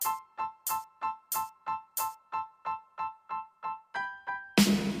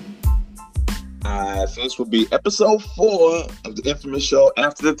So this will be episode 4 of the infamous show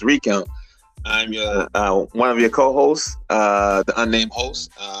After the Three Count. I'm your one of your co-hosts, the unnamed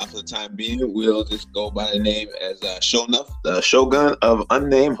host. For the time being, we'll just go by the name as Shonuff, the Shogun of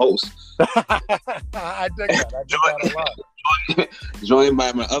unnamed hosts. I dig that. I dig that a lot. Joined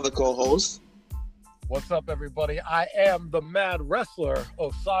by my other co-host. What's up, everybody? I am the Mad Wrestler,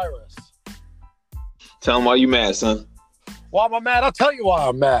 Osiris. Tell them why you mad, son. Why am I mad? I'll tell you why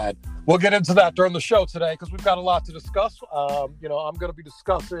I'm mad. We'll get into that during the show today because we've got a lot to discuss. I'm going to be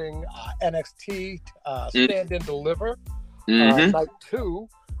discussing NXT Stand and Deliver, Night 2,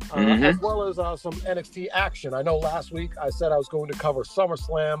 as well as some NXT action. I know last week I said I was going to cover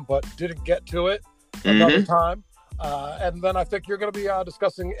SummerSlam, but didn't get to it another time. And then I think you're going to be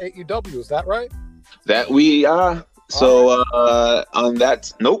discussing AEW. Is that right? That we are. So on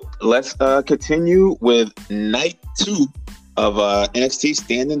that note, let's continue with Night 2 of NXT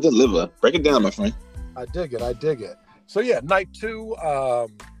Stand and Deliver. Break it down, my friend. I dig it. So yeah, Night 2.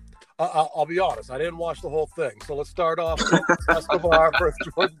 I'll be honest, I didn't watch the whole thing. So let's start off with Escobar versus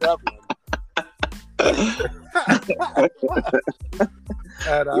Jordan Devlin.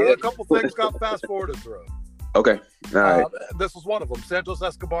 And a couple things got fast forwarded through. Okay. All right. This was one of them. Santos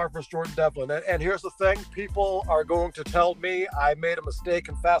Escobar versus Jordan Devlin. And here's the thing. People are going to tell me I made a mistake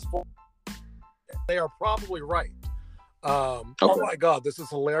and fast forward. They are probably right. Oh my God, this is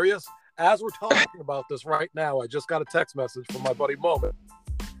hilarious. As we're talking about this right now, I just got a text message from my buddy Moment.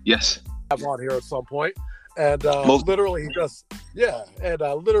 Yes. I'm on here at some point. And literally he just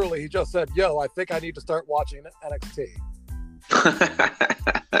said, yo, I think I need to start watching NXT.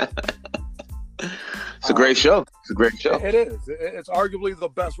 It's a great show. It's a great show. It is. It's arguably the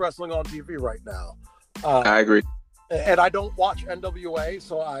best wrestling on TV right now. I agree. And I don't watch NWA,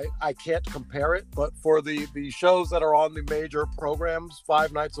 so I can't compare it. But for the shows that are on the major programs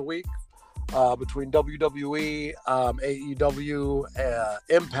 5 nights a week, between WWE, AEW,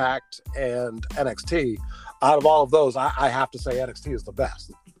 Impact, and NXT, out of all of those, I have to say NXT is the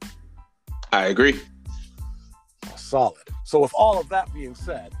best. I agree. Solid. So with all of that being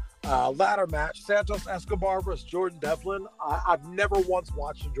said, ladder match, Santos Escobar versus Jordan Devlin. I've never once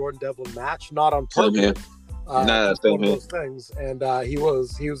watched a Jordan Devlin match, not on purpose. One of those things, and he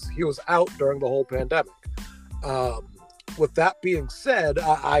was out during the whole pandemic. With that being said,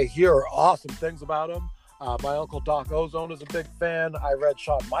 I hear awesome things about him. My uncle Doc Ozone is a big fan. I read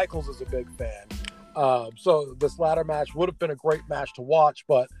Shawn Michaels is a big fan. So this ladder match would have been a great match to watch,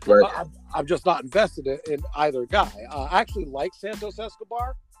 but right. I'm just not invested in either guy. I actually like Santos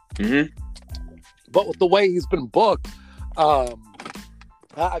Escobar, but with the way he's been booked,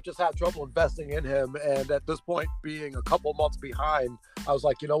 I just had trouble investing in him, and at this point, being a couple months behind, I was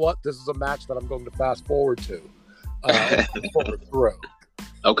like, you know what? This is a match that I'm going to fast forward to, forward through.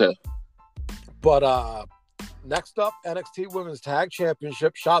 Okay. But next up, NXT Women's Tag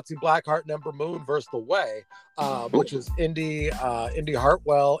Championship: Shotzi Blackheart and Ember Moon versus The Way, which is Indy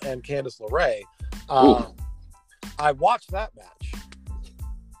Hartwell and Candice LeRae. I watched that match.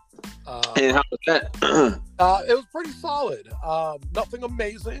 And how was that? It was pretty solid. Nothing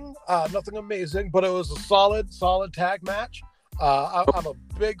amazing, but it was a solid tag match. I'm a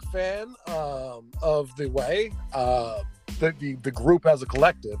big fan of The Way, the group as a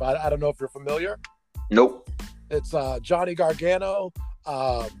collective. I don't know if you're familiar. Nope. It's Johnny Gargano,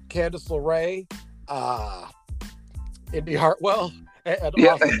 Candice LeRae, Indy Hartwell, and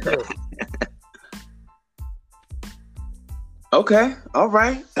Austin Theory. Okay, all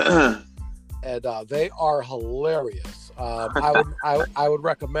right. And they are hilarious. I would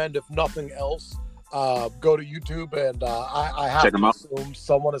recommend, if nothing else, go to YouTube and I have check to assume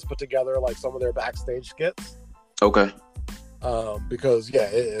someone has put together like some of their backstage skits. Okay. Because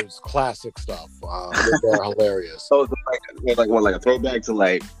it was classic stuff. They're hilarious. So it's like a throwback to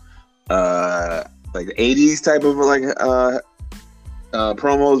like the 80s type of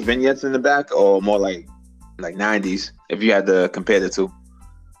promos, vignettes in the back, or more like 90s, if you had to compare the two?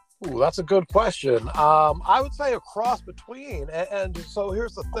 Ooh, that's a good question. I would say a cross between. And so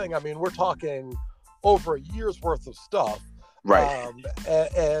here's the thing. I mean, we're talking over a year's worth of stuff. Right.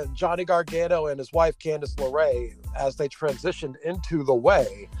 And Johnny Gargano and his wife, Candice LeRae, as they transitioned into The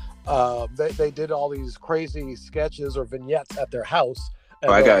Way, they did all these crazy sketches or vignettes at their house.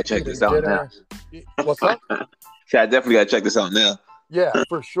 And I got to check this out now. What's up? Yeah, I definitely got to check this out now. Yeah,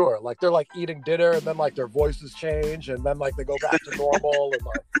 for sure. Like they're like eating dinner, and then like their voices change, and then like they go back to normal, and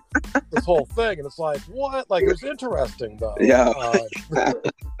like this whole thing. And it's like, what? Like, it was interesting though. Yeah.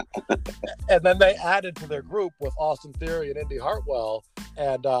 And then they added to their group with Austin Theory and Indy Hartwell,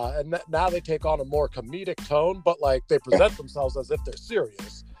 and now they take on a more comedic tone, but like they present themselves as if they're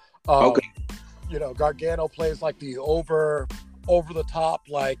serious. Okay. Gargano plays like the over the top,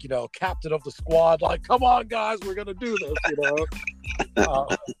 like, captain of the squad, like, come on guys, we're gonna do this.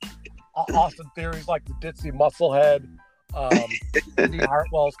 Austin Theory's like the ditzy musclehead. Indy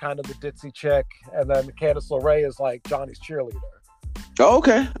Hartwell's kind of the ditzy chick, and then Candice LeRae is like Johnny's cheerleader. Oh,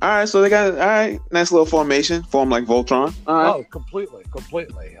 okay. All right. So they got nice little formation, form like Voltron. All right. Oh, completely.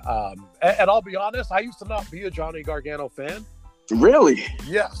 And I'll be honest, I used to not be a Johnny Gargano fan. Really?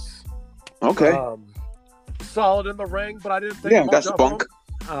 Yes. Okay. Solid in the ring, but I didn't think. Yeah, got spunk.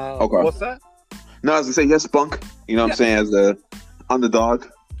 Okay. What's that? No, I was gonna say yes, spunk. You know what I'm saying, as the underdog.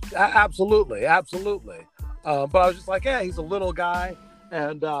 Absolutely. But I was just like, yeah, he's a little guy.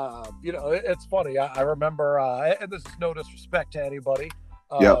 And, it's funny. I remember, and this is no disrespect to anybody,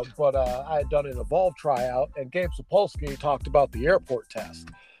 but I had done an Evolve tryout, and Gabe Sapolsky talked about the airport test.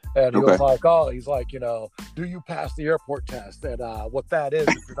 And he was like, he's like, do you pass the airport test? And what that is,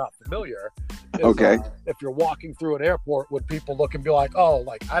 if you're not familiar, is, if you're walking through an airport, would people look and be like, oh,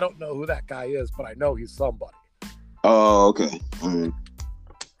 like, I don't know who that guy is, but I know he's somebody. Oh, okay. Mm-hmm.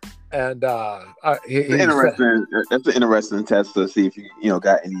 And that's an interesting test to see if you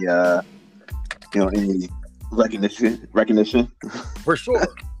got any any recognition. For sure.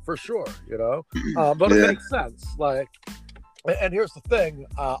 But it makes sense. Like, and here's the thing,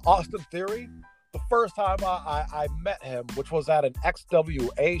 Austin Theory, the first time I met him, which was at an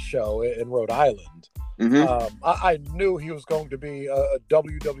XWA show in Rhode Island, I knew he was going to be a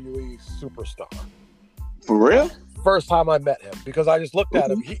WWE superstar. For real? First time I met him, because I just looked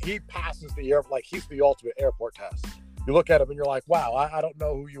at him. He passes the air, like he's the ultimate airport test. You look at him and you're like, wow, I don't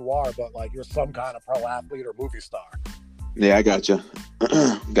know who you are, but like you're some kind of pro athlete or movie star. Yeah, I gotcha.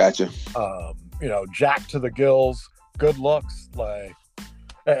 Jacked to the gills, good looks, like,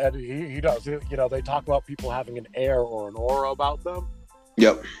 and he does. They talk about people having an air or an aura about them.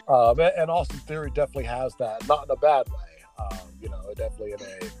 Yep. And Austin Theory definitely has that, not in a bad way. Definitely in a,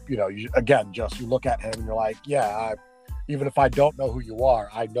 you look at him and you're like, yeah, even if I don't know who you are,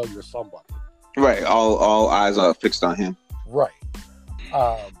 I know you're somebody. Right. All eyes are fixed on him. Right.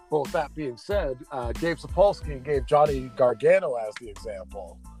 But with that being said, Gabe Sapolsky gave Johnny Gargano as the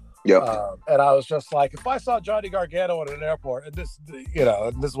example. Yep. And I was just like, if I saw Johnny Gargano at an airport, and this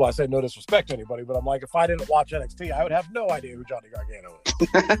is why I say no disrespect to anybody, but I'm like, if I didn't watch NXT, I would have no idea who Johnny Gargano is.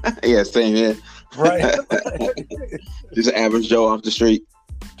 Yeah, same here. Right. Just an average Joe off the street.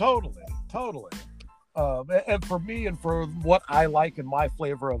 Totally. And for me, and for what I like in my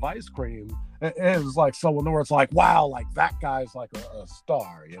flavor of ice cream, it is like someone where it's like, wow, like that guy's like a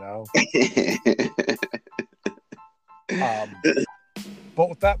star, But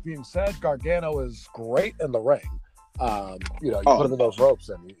with that being said, Gargano is great in the ring. You put him in those ropes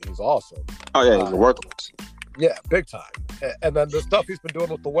and he's awesome. Oh, yeah, he's a workhorse. Yeah, big time. And then the stuff he's been doing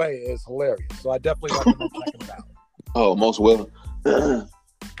with the way is hilarious. So I definitely recommend checking it out. Oh, most will.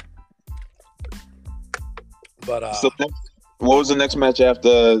 But so what was the next match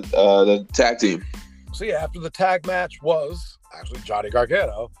after the tag team? So yeah, after the tag match was actually Johnny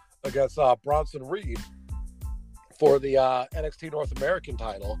Gargano against Bronson Reed for the NXT North American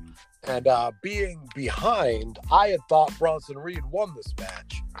title. And being behind, I had thought Bronson Reed won this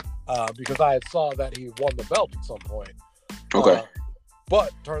match because I had saw that he won the belt at some point. Okay.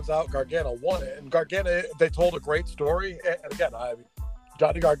 But turns out Gargano won it. And Gargano, they told a great story. And again,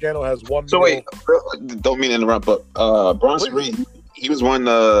 Johnny Gargano has one. So wait, don't mean to interrupt, but Bronson Reed, he was one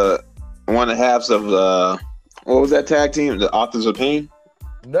of the halves of what was that tag team? The Authors of Pain?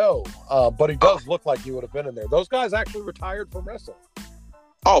 No, but he does look like he would have been in there. Those guys actually retired from wrestling.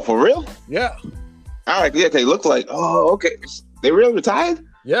 Oh, for real? Yeah. All right, yeah, they look like, oh, okay. They really retired?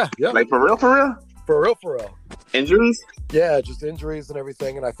 Yeah. Like for real? For real. Injuries? Yeah, just injuries and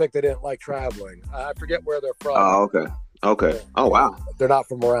everything, and I think they didn't like traveling. I forget where they're from. Oh, okay. Yeah. Oh, wow. They're not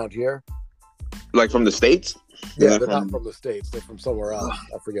from around here? Like from the States? Yeah, they're not from the States. They're from somewhere else.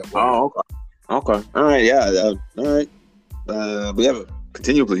 I forget where. Oh, okay. All right, yeah. All right. But yeah,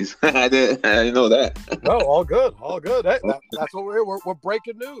 continue, please. I didn't know that. No, all good. Hey, that's what we're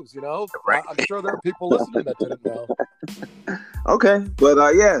breaking news, Right. I'm sure there are people listening that didn't know. Okay, but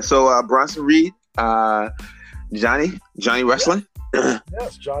yeah, so Bronson Reed, Johnny Wrestling.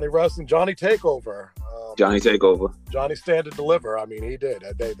 Yes, Johnny Wrestling, Johnny Takeover. Johnny Takeover. Johnny Stand and Deliver. I mean, he did.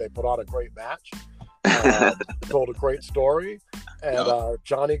 They put on a great match. Told a great story, and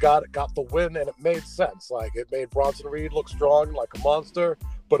Johnny got the win, and it made sense. Like, it made Bronson Reed look strong, like a monster,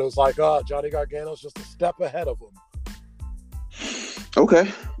 but it was like, Johnny Gargano's just a step ahead of him. Okay,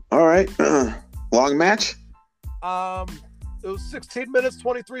 all right. Long match. It was 16 minutes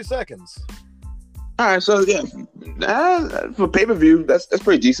 23 seconds. All right, so yeah, for pay-per-view, that's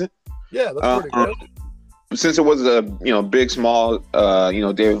pretty decent. Yeah, that's pretty good. Since it was a big small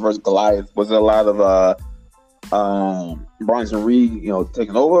David versus Goliath, was there a lot of Bronson Reed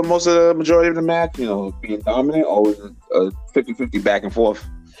taking over most of the majority of the match, being dominant, or was it a 50-50 back and forth?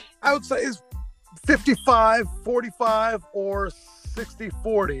 I would say it's 55-45 or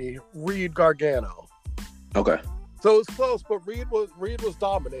 60-40 Reed Gargano. Okay. So it was close, but Reed was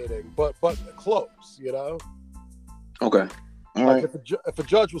dominating, but close, Okay. All like right. if a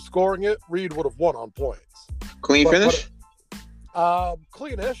judge was scoring it, Reed would have won on points. Clean finish?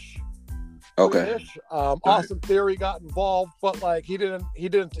 Cleanish. Okay. Cleanish. Austin Theory got involved, but like he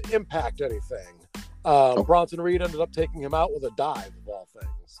didn't impact anything. Bronson Reed ended up taking him out with a dive of all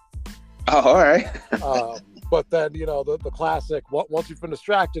things. Oh, all right. But then the classic. Once you've been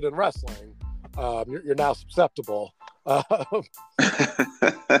distracted in wrestling, you're now susceptible. And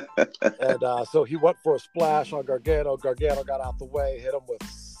so he went for a splash on Gargano. Gargano got out the way, hit him with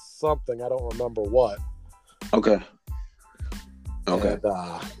something. I don't remember what. Okay. Okay. And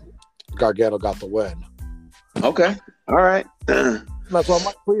Gargano got the win. Okay. All right. That's why I'm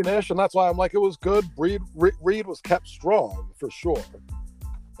like cleanish, and that's why I'm like it was good. Reed was kept strong for sure,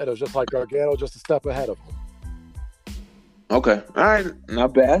 and it was just like Gargano just a step ahead of him. Okay. All right.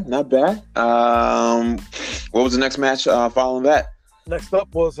 Not bad. Not bad. What was the next match following that? Next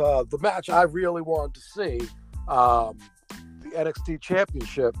up was the match I really wanted to see. The NXT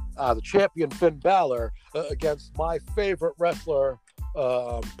Championship. The champion Finn Balor against my favorite wrestler,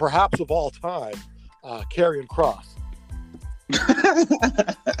 perhaps of all time, Karrion Kross.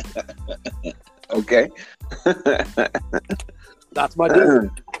 Okay. That's my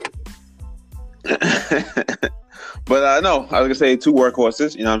dude. But no, I was gonna say two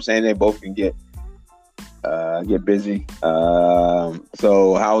workhorses. You know what I'm saying? They both can get busy.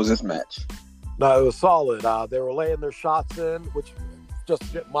 So how was this match? No, it was solid. They were laying their shots in, which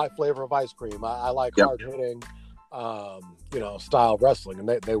just get my flavor of ice cream. I like hard hitting, style wrestling, and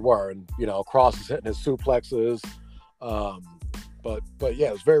they were. And Kross is hitting his suplexes. But yeah,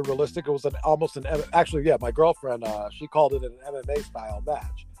 it was very realistic. It was my girlfriend, she called it an MMA style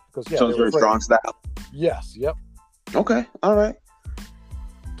match because so it's very strong style. Yes. Yep. Okay. All right.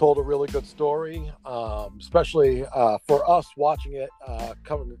 Told a really good story, especially for us watching it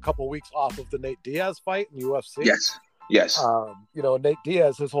coming a couple weeks off of the Nate Diaz fight in UFC. Yes. Nate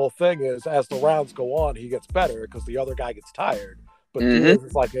Diaz, his whole thing is as the rounds go on, he gets better because the other guy gets tired. But Diaz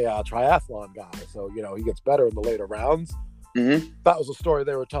is like a triathlon guy, so he gets better in the later rounds. Mm-hmm. That was the story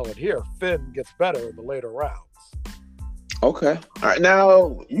they were telling here. Finn gets better in the later rounds. Okay. All right.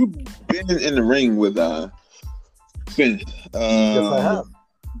 Now you've been in the ring with Finn. Yes, I have.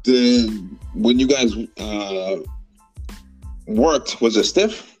 When you guys worked, was it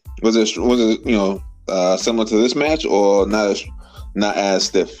stiff? Was it similar to this match, or not as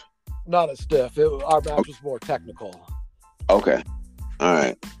stiff? Not as stiff. Our match was more technical. Okay. All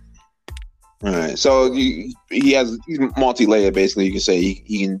right. So he's multi-layered, basically. You can say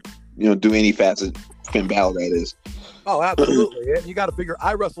he can do any facet Finn Balor, that is. Oh, absolutely. And you got to figure,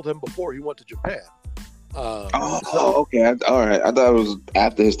 I wrestled him before he went to Japan. Okay. All right. I thought it was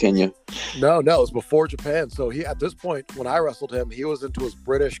after his tenure. No, it was before Japan. So he, at this point, when I wrestled him, he was into his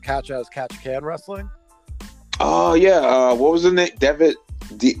British catch-as-catch-can wrestling. Oh, yeah. What was the name?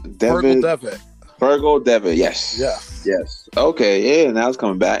 Virgil Devitt. Yes. Okay. Yeah. Now it's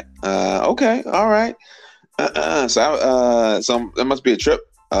coming back. Okay. All right. So that must be a trip.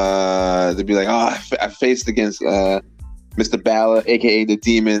 To be like, I faced against Mr. Balor, aka the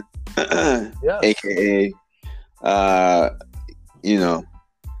Demon, aka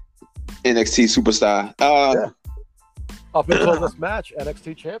NXT superstar. Up until this match,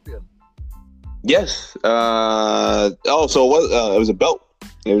 NXT champion. Yes. So it was a belt.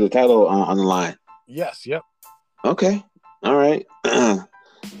 There was a title on the line. Yes. Yep. Okay. All right. And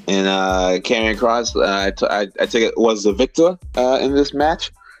Karrion Kross, I take it, was the victor in this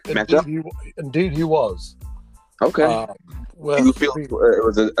match. Indeed, he was. Okay. Do you feel it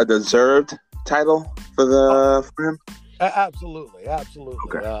was a deserved title for him? Absolutely.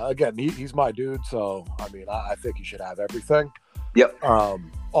 Okay. Again, he's my dude, so I mean, I think he should have everything. Yep.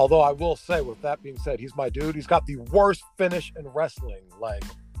 Although I will say, with that being said, he's my dude. He's got the worst finish in wrestling.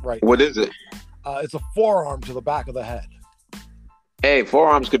 What is it? It's a forearm to the back of the head. Hey,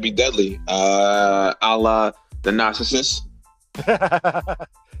 forearms could be deadly. A la the Narcissist.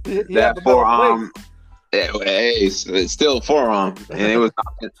 That forearm. Hey, it's still a forearm, and it was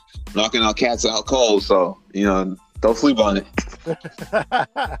knocking our cats out cold. So don't sleep on it.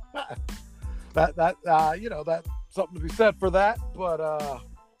 That's something to be said for that. But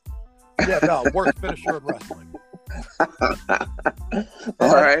worst finisher in wrestling.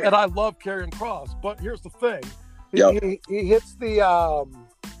 All right. And I love Karrion Kross, but here's the thing. He hits the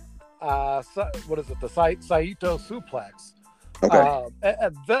what is it? The Saito suplex. Okay.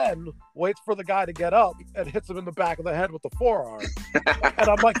 And then waits for the guy to get up and hits him in the back of the head with the forearm. And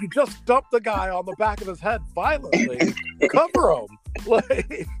I'm like, you just dumped the guy on the back of his head violently. Cover him.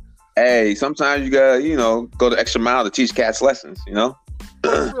 Like, hey, sometimes you gotta, go the extra mile to teach cats lessons,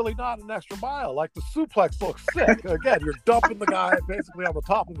 It's really not an extra mile. Like, the suplex looks sick. Again, you're dumping the guy basically on the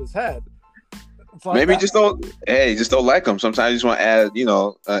top of his head. Like maybe just don't like him. Sometimes you just want to add,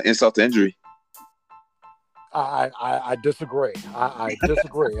 insult to injury. I disagree. I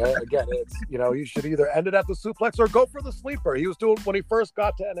disagree. Again, it's, you should either end it at the suplex or go for the sleeper. He was doing, when he first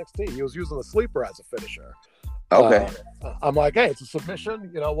got to NXT, he was using the sleeper as a finisher. Okay. I'm like, hey, it's a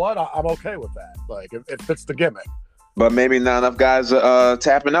submission. You know what? I'm okay with that. Like, it fits the gimmick. But maybe not enough guys are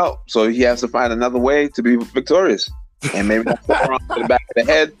tapping out, so he has to find another way to be victorious. And maybe that's to the back of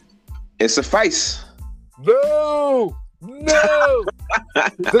the head. It suffice. No.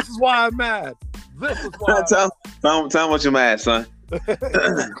 This is why I'm mad. This is why. Tell him what you're mad, son.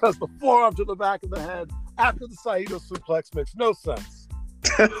 Because the forearm to the back of the head after the Saito suplex makes no sense.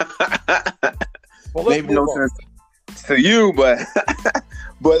 Well, maybe no sense to you, but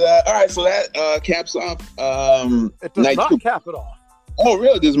all right. So that caps off. It does not cap it off. Oh,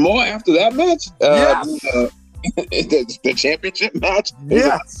 really? There's more after that match? Yes. The championship match?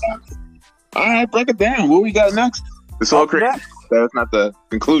 Yes. All right, break it down. What we got next? It's all crazy. That's not the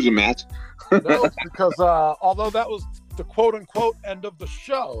conclusion match. No, because although that was the quote-unquote end of the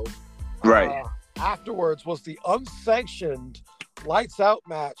show, right, afterwards was the unsanctioned lights-out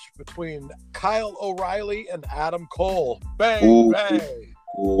match between Kyle O'Reilly and Adam Cole. Bang, bang.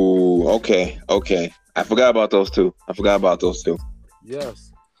 Ooh, okay. I forgot about those two.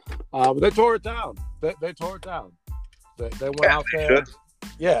 Yes. They tore it down. They tore it down. They went out there. Should.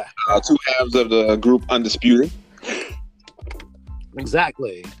 Yeah. Two halves of the group Undisputed.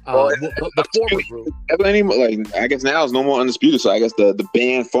 Exactly. The former group. I guess now it's no more Undisputed, so I guess the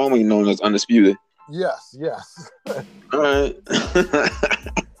band formerly known as Undisputed. Yes. All right.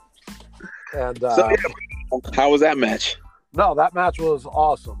 And how was that match? No, that match was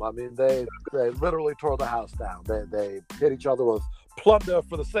awesome. I mean, they literally tore the house down. They hit each other with plunder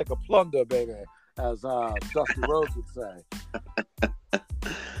for the sake of plunder, baby, as Dusty Rhodes would say.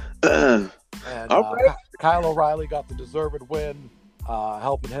 And Kyle O'Reilly got the deserved win,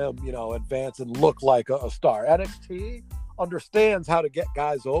 helping him, advance and look like a star. NXT understands how to get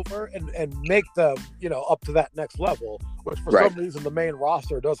guys over and make them, up to that next level, which for some reason the main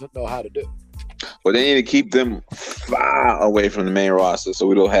roster doesn't know how to do. Well, they need to keep them far away from the main roster so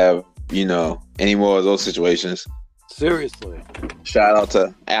we don't have, any more of those situations. Seriously. Shout out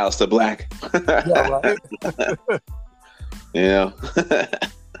to Aleister Black. Yeah,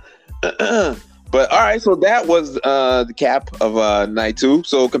 right? But all right, so that was the cap of night 2.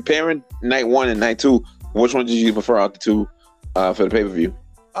 So comparing night 1 and night 2, which one did you prefer out the two for the pay-per-view?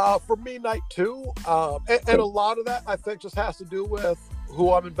 For me, night 2, and a lot of that I think just has to do with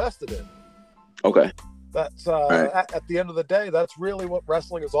who I'm invested in. Okay. That's at the end of the day, that's really what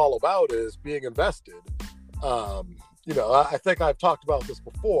wrestling is all about, is being invested. I think I've talked about this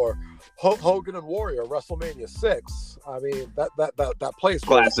before. Hogan and Warrior, WrestleMania 6. I mean, that place was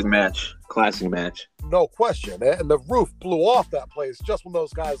classic match. No question. And the roof blew off that place just when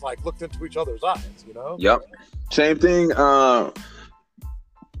those guys looked into each other's eyes, Yep. Same thing. Rock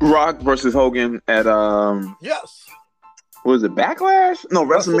versus Hogan at yes. What was it, Backlash? No,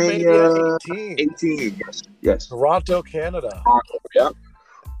 WrestleMania 18. Yes. Toronto, Canada. Yep.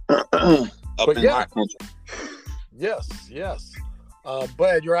 Up in hot country. Yes.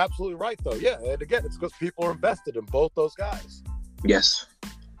 But you're absolutely right, though. Yeah, and again, it's because people are invested in both those guys. Yes.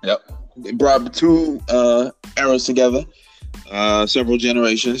 Yep. They brought two eras together, several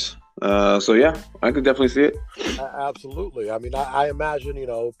generations. So yeah, I could definitely see it. Absolutely. I mean, I imagine,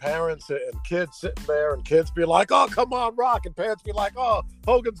 parents and kids sitting there and kids be like, "Oh, come on, Rock," and parents be like, "Oh,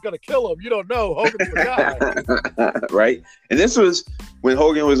 Hogan's gonna kill him. You don't know, Hogan's the guy." Right. And this was when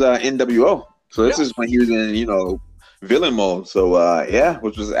Hogan was NWO. So this is when he was in, villain mode. So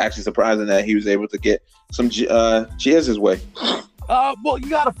which was actually surprising that he was able to get some cheers his way. Well, you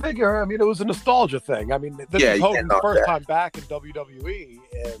got to figure. I mean, it was a nostalgia thing. I mean, this is Hogan's first time back in WWE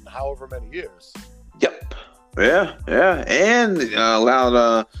in however many years. Yep. Yeah. And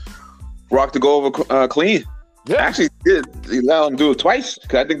allowed Rock to go over clean. Yeah. Actually, he allowed him to do it twice.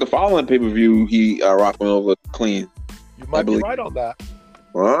 Because I think the following pay-per-view, Rock went over clean. You might be right on that.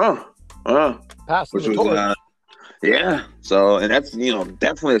 Passing the torch. Yeah. So, and that's,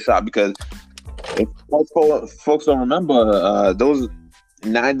 definitely a shot because If folks don't remember, those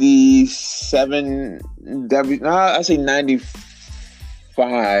 97 I say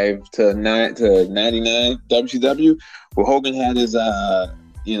 95 to 99 WCW, where Hogan had his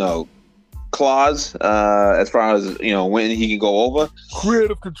clause as far as when he can go over.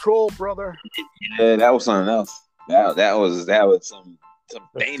 Creative control, brother. Yeah, that was something else. That was some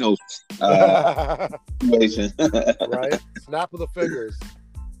Thanos situation. Right? Snap of the fingers.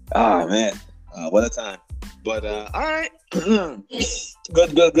 Oh man, what a time! But all right, good.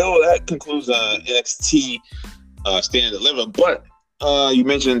 That concludes NXT Stand and Deliver. But you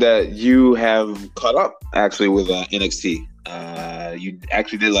mentioned that you have caught up actually with NXT. You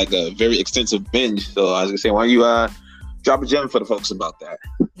actually did like a very extensive binge. So I was gonna say, why don't you drop a gem for the folks about that?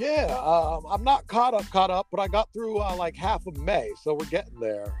 Yeah, I'm not caught up, but I got through like half of May, so we're getting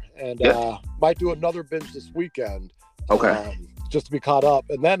there, and might do another binge this weekend. Okay. Just to be caught up,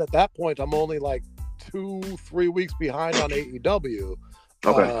 and then at that point, I'm only like 2-3 weeks behind on AEW.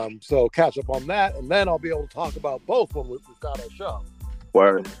 Okay. So catch up on that, and then I'll be able to talk about both when we've got our show.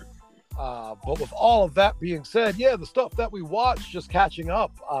 Word. But with all of that being said, yeah, the stuff that we watch, just catching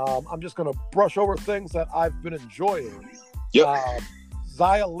up. I'm just going to brush over things that I've been enjoying. Yep.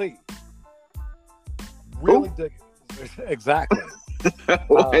 Xia Li. Really dig it. Exactly.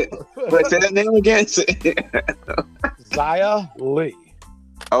 Wait, say that name again. Xia Li.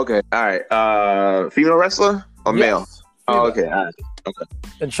 Okay. All right. Female wrestler or male? Yes, oh, okay. All right. Okay.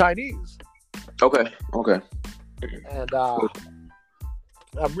 And Chinese. Okay. And I'm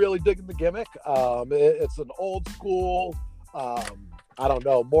really digging the gimmick. It's an old school, I don't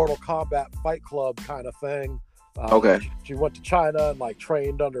know, Mortal Kombat Fight Club kind of thing. Okay. She went to China and like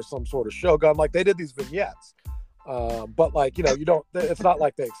trained under some sort of shogun. Like they did these vignettes. But like, you don't, it's not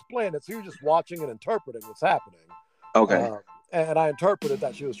like they explain it. So you're just watching and interpreting what's happening. Okay. And I interpreted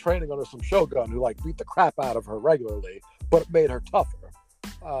that she was training under some shogun who like beat the crap out of her regularly, but it made her tougher.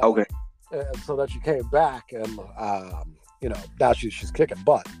 Okay. And so that she came back and, now she's kicking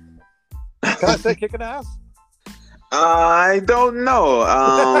butt. Can I say kicking ass? I don't know.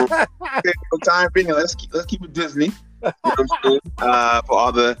 For time being, let's keep it Disney. You know what I'm saying? For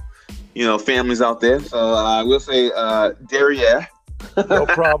all the families out there. So I will say derriere. No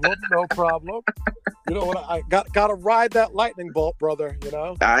problem. You know what? I got to ride that lightning bolt, brother.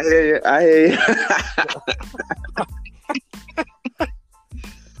 I hear you.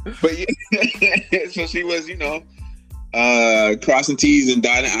 But yeah, so she was, crossing T's and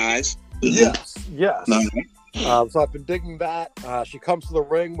dotting I's. Yes. Uh-huh. So I've been digging that. She comes to the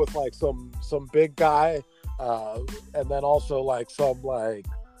ring with like some big guy, and then also like some like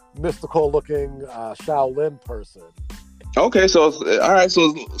mystical looking Shaolin person. Okay, so all right,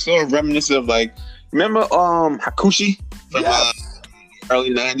 so sort of reminiscent of like, remember Hakushi from early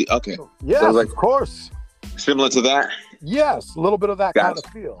 '90s? Okay, yes, so like, of course, similar to that. Yes, a little bit of that kind of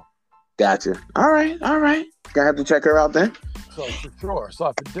feel. Gotcha. All right. Gonna have to check her out then. So for sure. So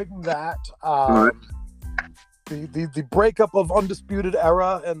I've been digging that. The breakup of Undisputed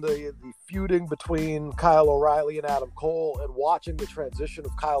Era and the feuding between Kyle O'Reilly and Adam Cole, and watching the transition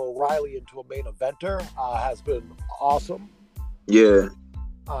of Kyle O'Reilly into a main eventer has been awesome. Yeah.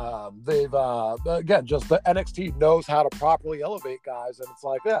 They've again, just the NXT knows how to properly elevate guys, and it's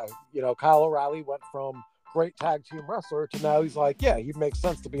like, Kyle O'Reilly went from great tag team wrestler to now he's like, he makes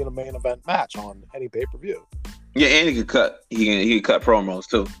sense to be in a main event match on any pay-per-view. Yeah, and he could cut. He could cut promos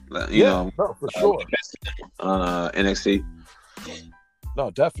too. No, for sure. NXT.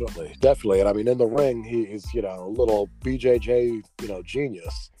 No, definitely. And I mean, in the ring, he's a little BJJ,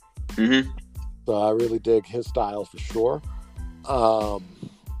 genius. Mm-hmm. So I really dig his style for sure.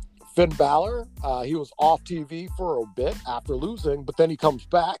 Finn Balor, he was off TV for a bit after losing, but then he comes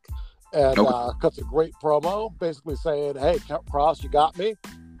back and cuts a great promo, basically saying, "Hey, Cross, you got me."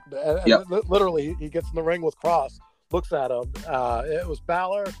 And literally, he gets in the ring with Cross, looks at him. It was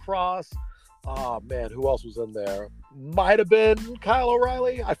Balor, Cross. Oh man, who else was in there? Might have been Kyle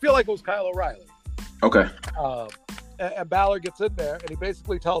O'Reilly. I feel like it was Kyle O'Reilly. Okay. And Balor gets in there, and he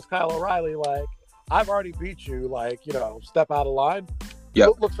basically tells Kyle O'Reilly, like, "I've already beat you. Like, step out of line." Yeah.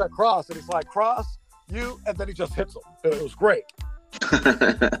 Looks at Cross, and he's like, "Cross, you," and then he just hits him. It was great.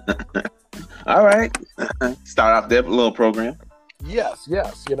 All right. Start off there, little program. Yes,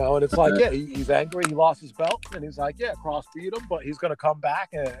 and it's like, he's angry, he lost his belt, and he's like, Cross beat him, but he's going to come back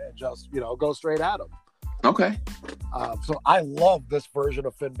and just, go straight at him. Okay. So I love this version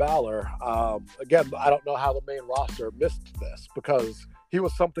of Finn Balor. Again, I don't know how the main roster missed this, because he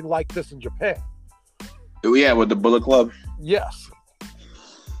was something like this in Japan. Yeah, with the Bullet Club. Yes.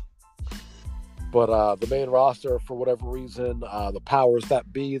 But the main roster, for whatever reason, the powers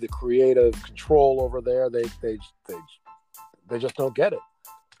that be, the creative control over there, they just don't get it.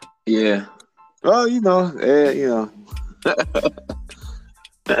 Yeah. Well,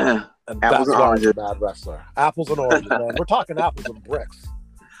 And apples that's and oranges. Bad wrestler. Apples and oranges, man. We're talking apples and bricks.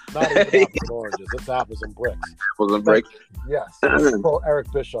 Not even apples and oranges. It's apples and bricks. Apples and bricks. Yes. Eric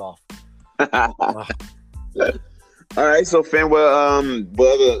Bischoff. All right, so Finn, what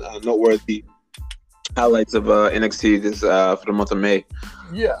other noteworthy highlights of NXT this for the month of May?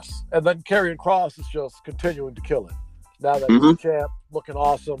 Yes, and then Karrion Kross is just continuing to kill it. Now that he's champ, looking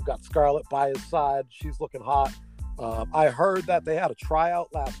awesome. Got Scarlett by his side. She's looking hot. I heard that they had a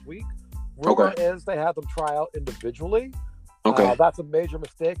tryout last week. Rumor is they had them try out individually. Okay. That's a major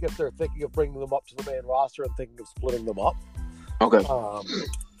mistake if they're thinking of bringing them up to the main roster and thinking of splitting them up. Okay.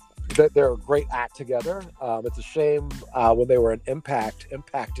 They're a great act together. It's a shame when they were in Impact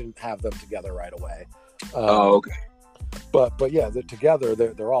didn't have them together right away. Okay. But yeah, they're together.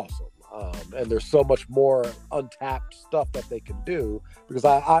 They're awesome. And there's so much more untapped stuff that they can do because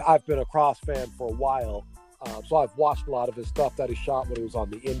I've been a Kross fan for a while. So I've watched a lot of his stuff that he shot when he was on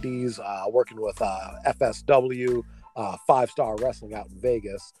the Indies, working with FSW, 5-Star Wrestling out in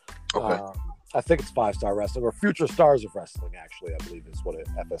Vegas. Okay. I think it's 5-Star Wrestling or Future Stars of Wrestling, actually, I believe is what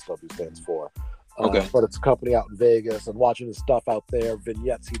FSW stands for. Okay. But it's a company out in Vegas, and watching his stuff out there,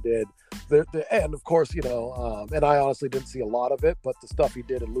 vignettes he did. And of course, and I honestly didn't see a lot of it, but the stuff he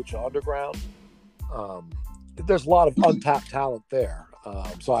did in Lucha Underground, there's a lot of untapped talent there.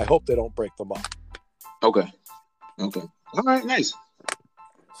 So I hope they don't break them up. Okay. All right, nice.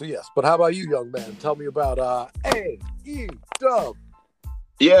 So yes, but how about you, young man? Tell me about AEW.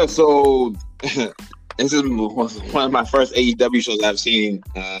 Yeah, so this is one of my first AEW shows I've seen,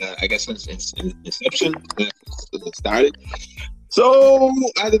 I guess, since inception, when it started. So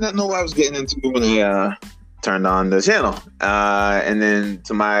I did not know what I was getting into when I turned on the channel. And then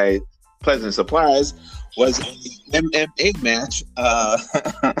to my pleasant surprise was an MMA match.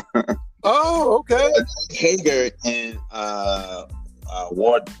 Oh, okay. Hager and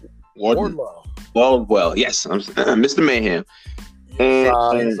Wardlow. Well, yes, I'm Mr. Mayhem. He's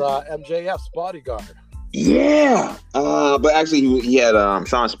MJF's bodyguard. Yeah, but actually he had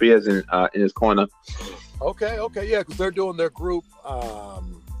Sean Spears in his corner. Okay, yeah, because they're doing their group.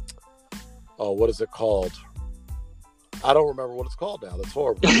 What is it called? I don't remember what it's called now. That's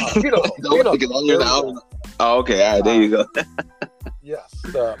horrible. Oh, okay, all right, there you go. Yes,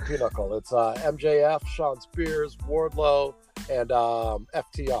 the Pinnacle. It's MJF, Sean Spears, Wardlow, and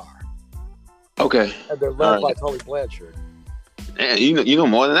FTR. Okay, and they're led by Tully Blanchard. Man, you know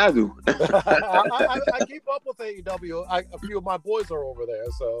more than I do. I keep up with AEW. A few of my boys are over there,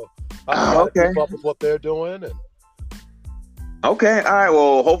 so I keep up with what they're doing. And okay, all right.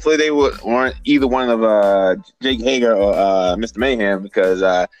 Well, hopefully they weren't either one of Jake Hager or Mr. Mayhem because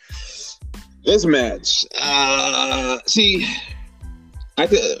this match. See,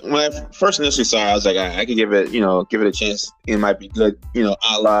 when I first initially saw it, I was like, I could give it a chance. It might be good, a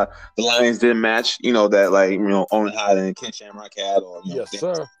la the Lions Den match, that Owen Hart and Ken Shamrock had, or yes,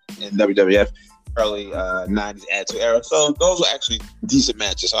 sir, in WWF early '90s Attitude Era. So those were actually decent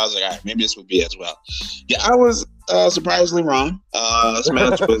matches. So I was like, all right, maybe this would be as well. Yeah, I was surprisingly wrong. This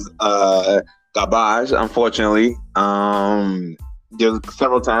match was garbage, unfortunately. There were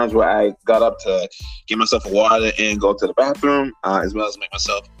several times where I got up to get myself a water and go to the bathroom, as well as make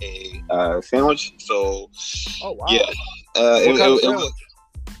myself a sandwich. So, oh wow, yeah, it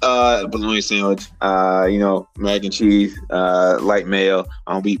was bologna sandwich. American cheese, light mayo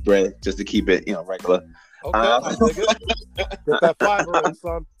on wheat bread, just to keep it, regular. Okay, I dig it. Get that fiber in,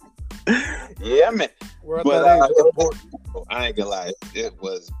 son. Yeah, man. We're at that age. Important. I ain't gonna lie, it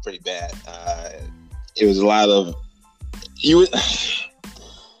was pretty bad. It was a lot of. You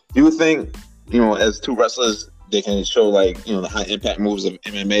would think, as two wrestlers, they can show the high impact moves of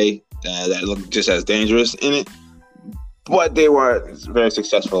MMA that look just as dangerous in it, but they weren't very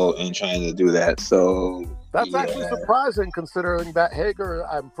successful in trying to do that. So that's actually surprising, considering that Hager,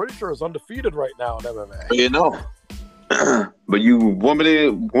 I'm pretty sure, is undefeated right now in MMA. But you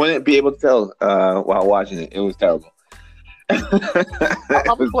wouldn't be able to tell while watching it. It was terrible. I'm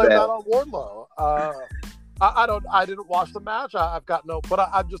gonna play that on Wardlow. I didn't watch the match. I've got no, but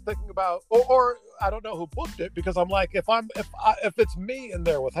I'm just thinking about, or I don't know who booked it, because I'm like, if it's me in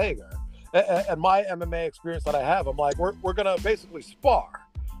there with Hager and my MMA experience that I have, I'm like, we're gonna basically spar.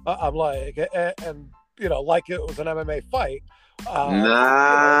 I'm like, and like it was an MMA fight.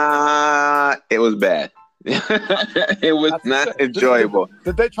 It was bad. It was not enjoyable.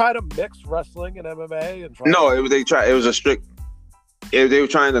 Did they try to mix wrestling and MMA? No, it was a strict if they were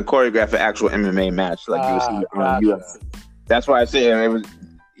trying to choreograph an actual MMA match, like you would see on UFC. That's why I say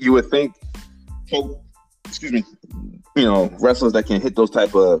you would think, wrestlers that can hit those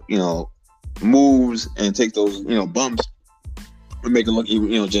type of moves and take those bumps would make it look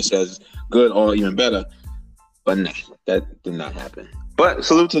just as good or even better. But no, that did not happen. But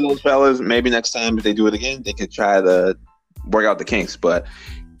salute to those fellas. Maybe next time if they do it again, they could try to work out the kinks. But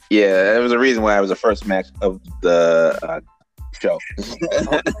yeah, there was a reason why it was the first match of the show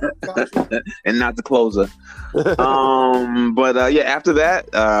and not the closer. But after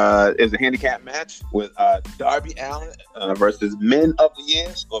that is a handicap match with Darby Allin versus Men of the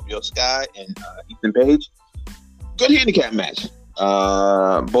Year, Scorpio Sky and Ethan Page. Good handicap match.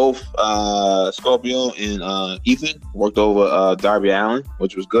 Both Scorpio and Ethan worked over Darby Allin,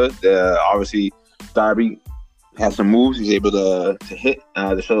 which was good. Obviously, Darby has some moves. He's able to hit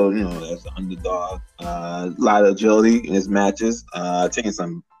to show, as the underdog. A lot of agility in his matches, taking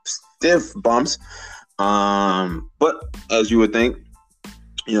some stiff bumps. But as you would think,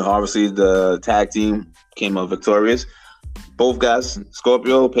 obviously the tag team came out victorious. Both guys,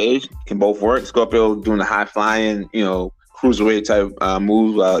 Scorpio, Page, can both work. Scorpio doing the high flying, cruiserweight type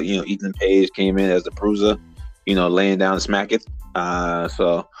move, while Ethan Page came in as the bruiser, laying down and smack it.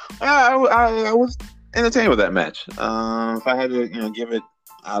 So I was entertained with that match. If I had to, give it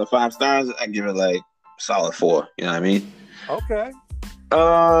out of 5 stars, I'd give it like solid 4. You know what I mean? Okay.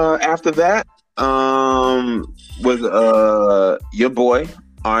 After that, was your boy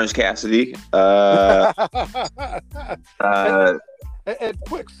Orange Cassidy. And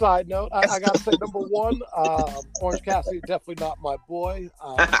quick side note, I gotta say, number one, Orange Cassidy definitely not my boy.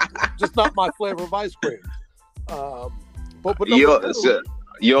 Just not my flavor of ice cream. But number two,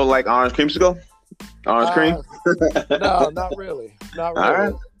 you don't like orange creamsicle? Orange cream? No, not really. Not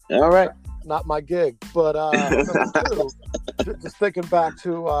really. All right. Not my gig. But number 2, just thinking back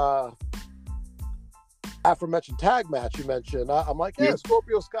to aforementioned tag match you mentioned, I'm like,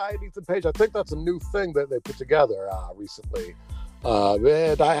 Scorpio Sky and Ethan Page. I think that's a new thing that they put together recently.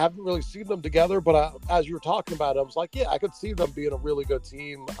 And I haven't really seen them together, but as you were talking about it, I was like, I could see them being a really good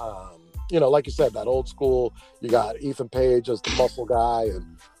team. Like you said, that old school, you got Ethan Page as the muscle guy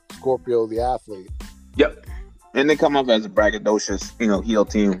and Scorpio the athlete. Yep. And they come up as a braggadocious, heel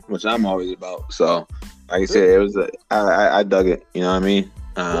team, which I'm always about. So, like I said, it was I dug it. You know what I mean?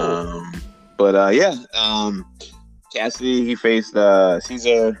 Cassidy, he faced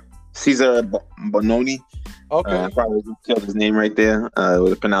Cesar Bononi. Okay. I probably killed his name right there with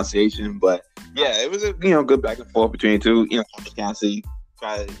the pronunciation, but it was a good back and forth between the two. Cassidy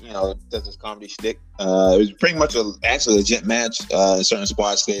tried does this comedy shtick. It was pretty much actually a legit match. In certain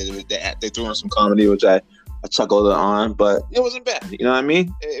spots they threw in some comedy, which I chuckled on, but it wasn't bad. You know what I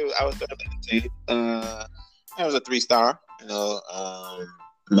mean? I was entertained. It was a 3-star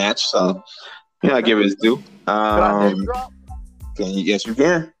match, so I give it its due. Can I name drop? Yes, you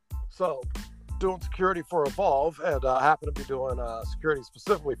can. So, doing security for Evolve, and I happen to be doing security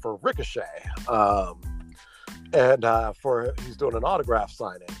specifically for Ricochet. He's doing an autograph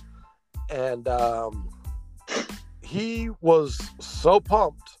signing. And he was so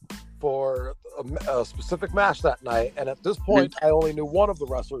pumped for a specific match that night. And at this point, I only knew one of the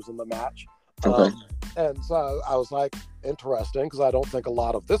wrestlers in the match. Okay. And so I was like, interesting, because I don't think a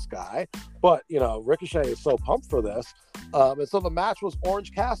lot of this guy. But, Ricochet is so pumped for this. And so the match was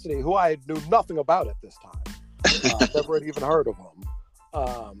Orange Cassidy, who I knew nothing about at this time. Never had even heard of him.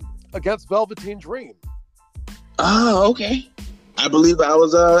 Against Velveteen Dream. Oh, okay. I believe I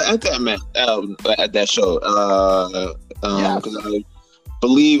was at that match, at that show. Because I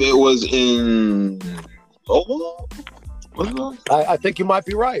believe it was in Louisville. I think you might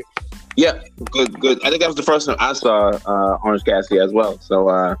be right. Yeah, good. I think that was the first time I saw Orange Cassidy as well.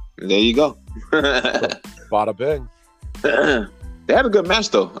 So there you go. Bada bing. They had a good match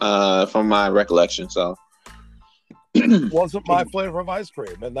though, from my recollection. So wasn't my flavor of ice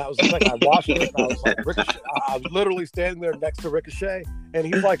cream, and that was the thing. I watched it, and I was like, Ricochet. I was literally standing there next to Ricochet, and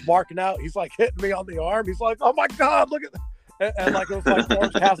he's like marking out. He's like hitting me on the arm. He's like, "Oh my God, look at!" And like it was like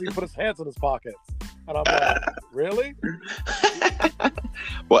Orange Cassidy put his hands in his pockets, and I'm like, "Really?"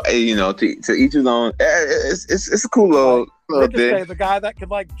 Well, to each his own. It's a cool little Ricochet, thing. the guy that can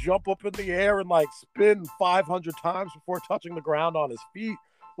like jump up in the air and like spin 500 times before touching the ground on his feet.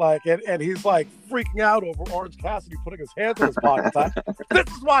 Like, and he's like freaking out over Orange Cassidy putting his hands in his pockets. This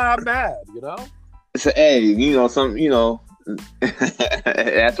is why I'm mad, So, hey, that's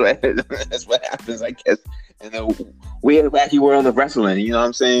what happens, I guess, in the weird, wacky world of wrestling. You know what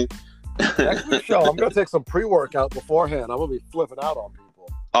I'm saying? Next week's show, I'm gonna take some pre-workout beforehand. I'm gonna be flipping out on people.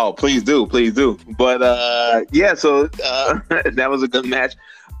 Oh, please do, please do. But yeah, so that was a good match.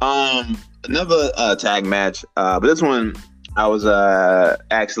 Another tag match, but this one I was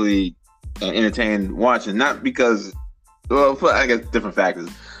actually entertained watching, not because, well, for, I guess different factors.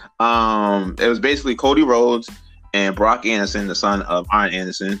 It was basically Cody Rhodes and Brock Anderson, the son of Arn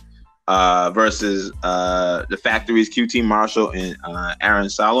Anderson, versus the Factory's QT Marshall and Aaron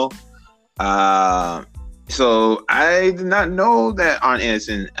Solo. So I did not know that Arn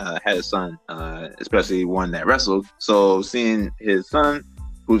Anderson had a son, especially one that wrestled. So seeing his son,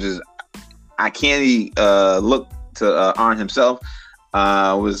 who's just I can't look to Arn himself,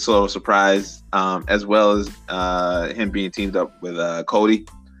 was sort of surprised, as well as him being teamed up with Cody.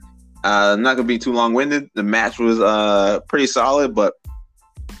 I'm not gonna be too long-winded. The match was pretty solid, but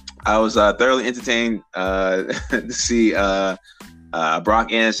I was thoroughly entertained to see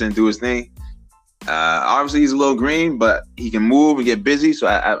Brock Anderson do his thing. Obviously, he's a little green, but he can move and get busy. So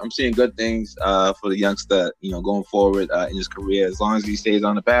I'm seeing good things for the youngster, going forward in his career. As long as he stays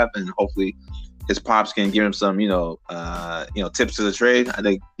on the path, and hopefully his pops can give him some, tips to the trade. I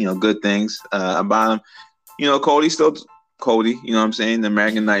think good things about him. Cody's still Cody. You know what I'm saying? The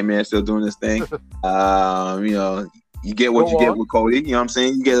American Nightmare still doing this thing. You get what you get with Cody. You know what I'm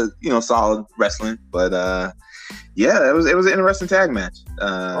saying? You get solid wrestling. But yeah, it was an interesting tag match.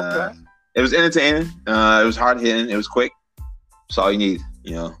 Okay. It was entertaining. It was hard hitting. It was quick. That's all you need,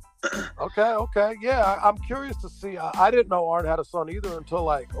 Okay. Yeah, I'm curious to see. I didn't know Arn had a son either until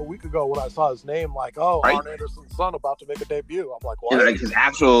like a week ago when I saw his name. Like, right? Arn Anderson's son about to make a debut. I'm like, what? Yeah, like his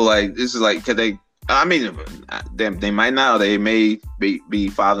actual this is like, could they? I mean, they might not. They may be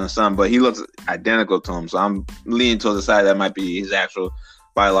father and son, but he looks identical to him. So I'm leaning to the side that might be his actual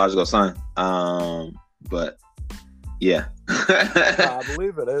biological son. But yeah. I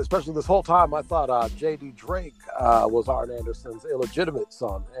believe it. Especially this whole time, I thought J.D. Drake was Arn Anderson's illegitimate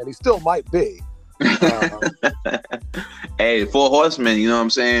son, and he still might be. Hey, 4 horsemen, you know what I'm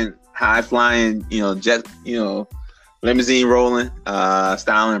saying? High flying, jet, limousine rolling,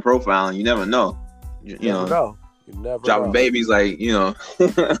 styling and profiling. You never know. You never know. You never dropping know. Babies like,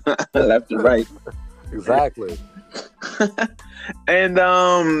 left and right. Exactly. And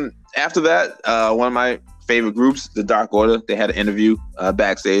after that, one of my favorite groups, the Dark Order, they had an interview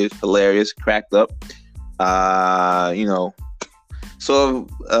backstage, hilarious, cracked up. Sort of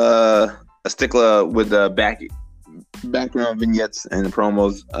a stickler with the background vignettes and the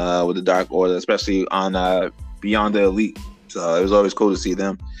promos with the Dark Order, especially on Beyond the Elite. So it was always cool to see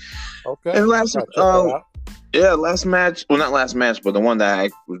them. Okay. And last match, well, not last match, but the one that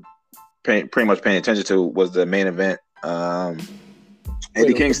I was pretty much paying attention to was the main event.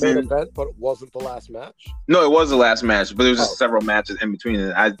 Eddie Kingston, main event, but it wasn't the last match. No, it was the last match, but there was just several matches in between,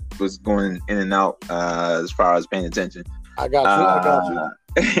 and I was going in and out as far as paying attention. I got you.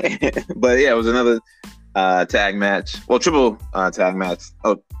 But yeah, it was another tag match. Well, triple tag match.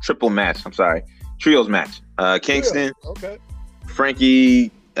 Oh, triple match. I'm sorry, trios match. Kingston, okay. Frankie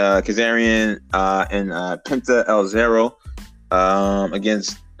Kazarian, and Penta El Zero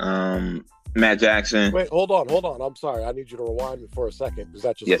against Matt Jackson. Wait, hold on. I'm sorry. I need you to rewind me for a second because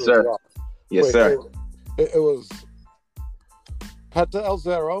that just yes, sir. Yes, sir. It was Penta El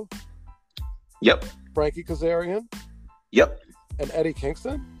Zero. Yep. Frankie Kazarian. Yep. And Eddie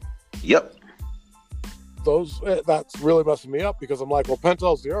Kingston. Yep. That's really messing me up because I'm like, well, Penta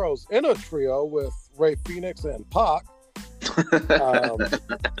El Zero's in a trio with Rey Fenix and Pac.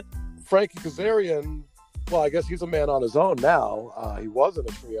 Frankie Kazarian. Well, I guess he's a man on his own now. He was in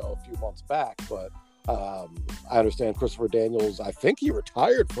a trio a few months back, but I understand Christopher Daniels, I think he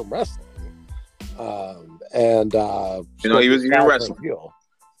retired from wrestling. And he was even wrestling.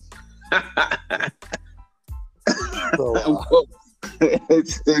 So,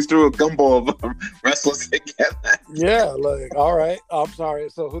 it's through a gumbo of wrestlers together. Yeah, like, all right. I'm sorry.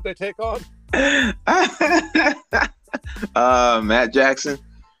 So who'd they take on? Matt Jackson.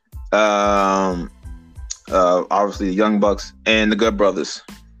 Obviously the Young Bucks and the Good Brothers.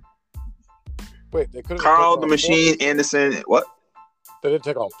 Wait, they couldn't. Carl the Machine Anderson. What? They didn't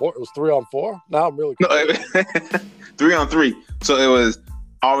take on 4. It was 3-on-4. Now I'm really confused. No, 3-on-3. So it was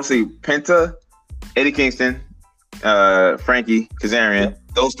obviously Penta, Eddie Kingston, Frankie Kazarian. Yep.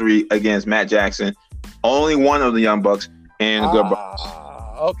 Those 3 against Matt Jackson. Only one of the Young Bucks and the Good Brothers.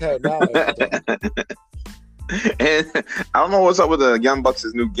 Okay, now. And I don't know what's up with the Young Bucks'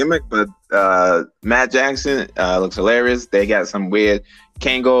 new gimmick, but Matt Jackson looks hilarious. They got some weird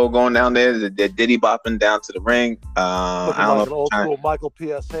Kango going down there. They're diddy bopping down to the ring. I don't know. An old school Michael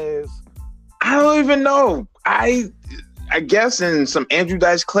P.S. Hayes. I don't even know. I guess in some Andrew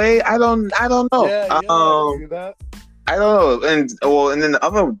Dice Clay. I don't know. Yeah, that. I don't know. And then the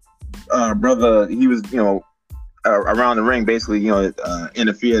other brother, he was, around the ring, basically,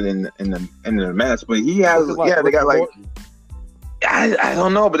 interfered in the match. But he has, they got like, I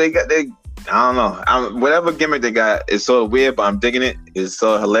don't know, but they I don't know. Whatever gimmick they got is so weird, but I'm digging it. It's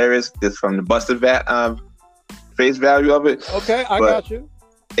so hilarious. It's from the busted face value of it. Okay, I got you.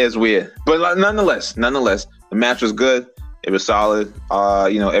 It's weird, but nonetheless, the match was good. It was solid.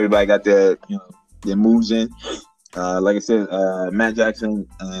 Everybody got their moves in. Like I said, Matt Jackson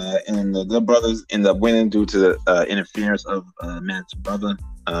and the Good Brothers ended up winning due to the interference of Matt's brother.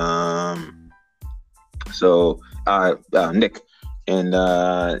 Nick. And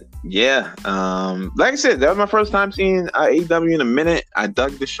like I said, that was my first time seeing AEW in a minute. I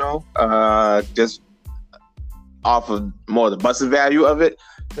dug the show, just off of more of the busted value of it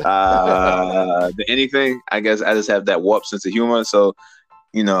than anything. I guess I just have that warped sense of humor, so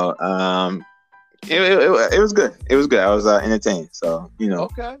it was good. It was good. I was entertained. So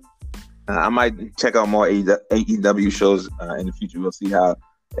okay. I might check out more AEW shows in the future. We'll see how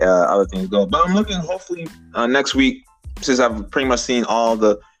other things go. But I'm looking hopefully next week, since I've pretty much seen all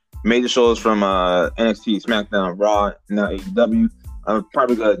the major shows from NXT, SmackDown, Raw, now AEW, I'm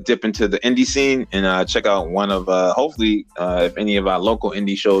probably going to dip into the indie scene and check out one of, hopefully, if any of our local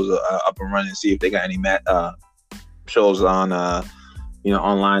indie shows are up and running, see if they got any shows on,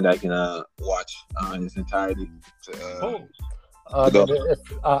 online that I can watch in its entirety.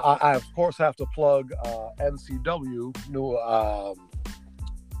 I, of course, have to plug NCW, new...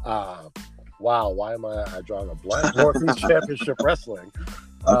 wow, why am I drawing a blank? Northeast Championship Wrestling.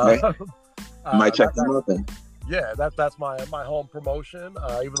 Okay. Might check them out then. Yeah, that's my home promotion.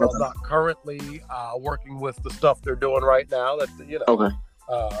 Even though I'm not currently working with the stuff they're doing right now, Okay.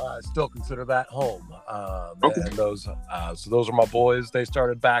 I still consider that home. Okay. And those are my boys. They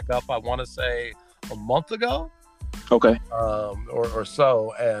started back up, I want to say, a month ago. Okay. Or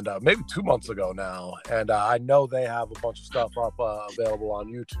so, and maybe 2 months ago now. And I know they have a bunch of stuff up available on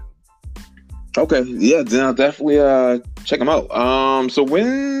YouTube. Okay, yeah, then I'll definitely check them out. So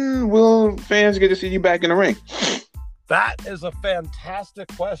when will fans get to see you back in the ring? That is a fantastic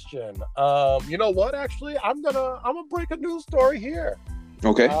question. You know what? Actually, I'm gonna break a news story here.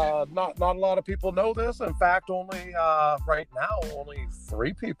 Okay. Not a lot of people know this. In fact, only right now, only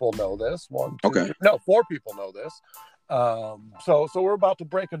 3 people know this. 4 people know this. So we're about to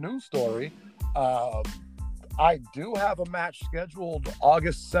break a news story. I do have a match scheduled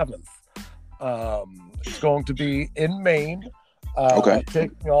August 7th. It's going to be in Maine,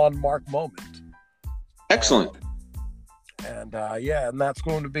 taking on Mark Moment. Excellent. And that's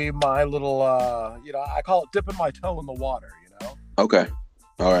going to be my little, I call it dipping my toe in the water, Okay.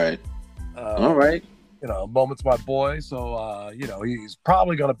 All right. All right. Moment's my boy, so, he's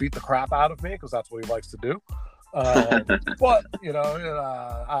probably going to beat the crap out of me because that's what he likes to do. But,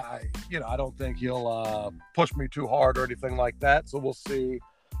 I don't think he'll push me too hard or anything like that, so we'll see.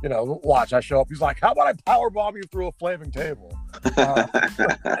 Watch, I show up. He's like, how about I powerbomb you through a flaming table?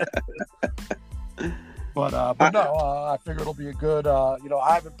 But no, I figure it'll be a good, I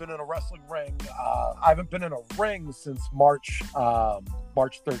haven't been in a wrestling ring. I haven't been in a ring since March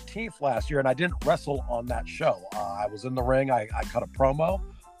 13th last year, and I didn't wrestle on that show. I was in the ring. I cut a promo.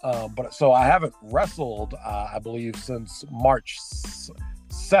 So I haven't wrestled, I believe, since March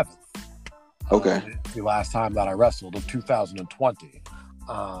 7th. Okay. The last time that I wrestled of 2020.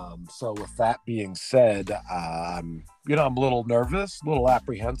 So with that being said, I'm a little nervous, a little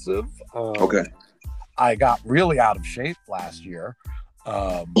apprehensive. Okay. I got really out of shape last year.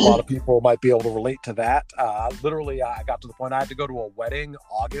 A lot of people might be able to relate to that. Literally, I got to the point I had to go to a wedding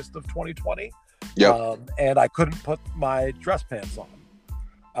August of 2020. Yep. And I couldn't put my dress pants on.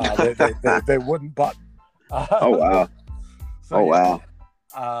 They wouldn't button. Oh, wow. Wow.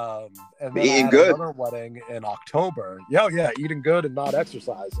 And then eating I had good. Another wedding in October. Yeah, eating good and not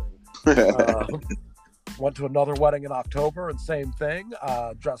exercising. Went to another wedding in October and same thing.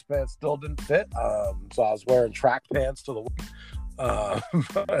 Dress pants still didn't fit, so I was wearing track pants to the.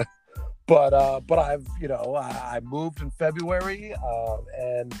 But I've I moved in February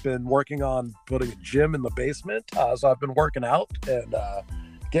and been working on putting a gym in the basement. So I've been working out and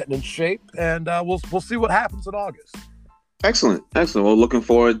getting in shape, and we'll see what happens in August. Excellent. Well, looking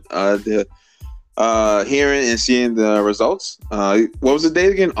forward to hearing and seeing the results. What was the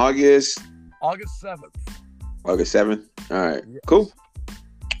date again? August 7th. August 7th. All right. Yes. Cool.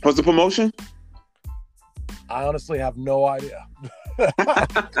 What's the promotion? I honestly have no idea. All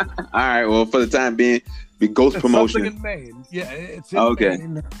right. Well, for the time being, be Ghost Promotion. Something in Maine. Yeah, it's in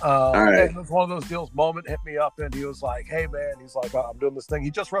Maine. All right. And it's one of those deals. Moment hit me up and he was like, "Hey man," he's like, "I'm doing this thing."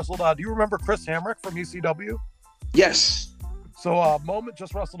 He just wrestled. Do you remember Chris Hamrick from ECW? Yes. So Moment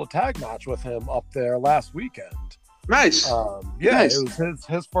just wrestled a tag match with him up there last weekend. Nice. Nice. It was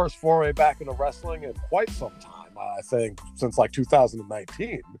his first foray back into wrestling in quite some time. I think since like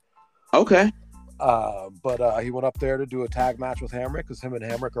 2019. Okay. But he went up there to do a tag match with Hamrick because him and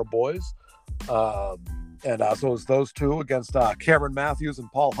Hamrick are boys. And so it was those two against Cameron Matthews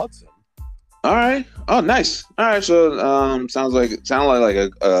and Paul Hudson. All right. Oh, nice. All right. So sounds like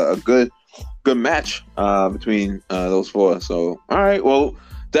a good match between those four. So all right. Well,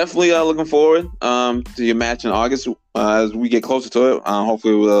 definitely looking forward to your match in August as we get closer to it.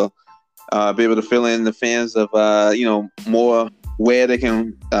 Hopefully we'll be able to fill in the fans of more where they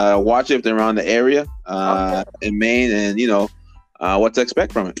can watch it if they're around the area in Maine, and what to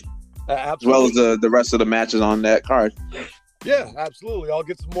expect from it. Absolutely. As well as the rest of the matches on that card. Yeah, absolutely. I'll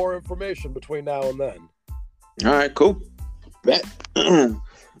get some more information between now and then. All right, cool. Bet. All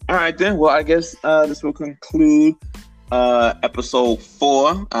right, then. Well, I guess this will conclude episode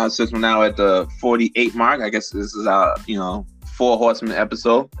 4. Since we're now at the 48 mark, I guess this is our, 4 Horsemen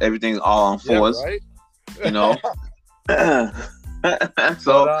episode. Everything's all on 4s. Yeah, right?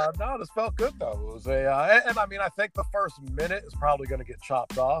 So no, this felt good though. It was and I mean, I think the first minute is probably going to get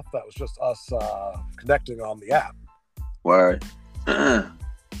chopped off. That was just us connecting on the app. Word. But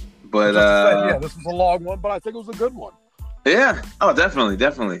this was a long one, but I think it was a good one. Yeah. Oh, definitely.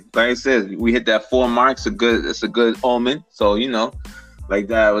 Like I said, we hit that 4 mark. It's a good omen. So like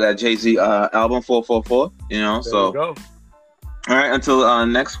that with that Jay-Z album 444. There so you go. All right. Until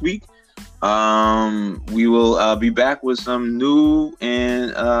next week. We will be back with some new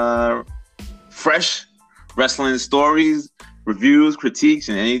and fresh wrestling stories, reviews, critiques,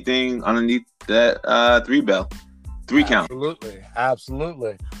 and anything underneath that 3 count.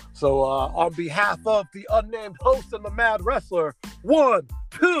 Absolutely. So on behalf of the unnamed host and the Mad Wrestler, 1,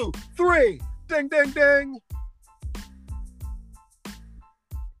 2, 3, ding, ding, ding.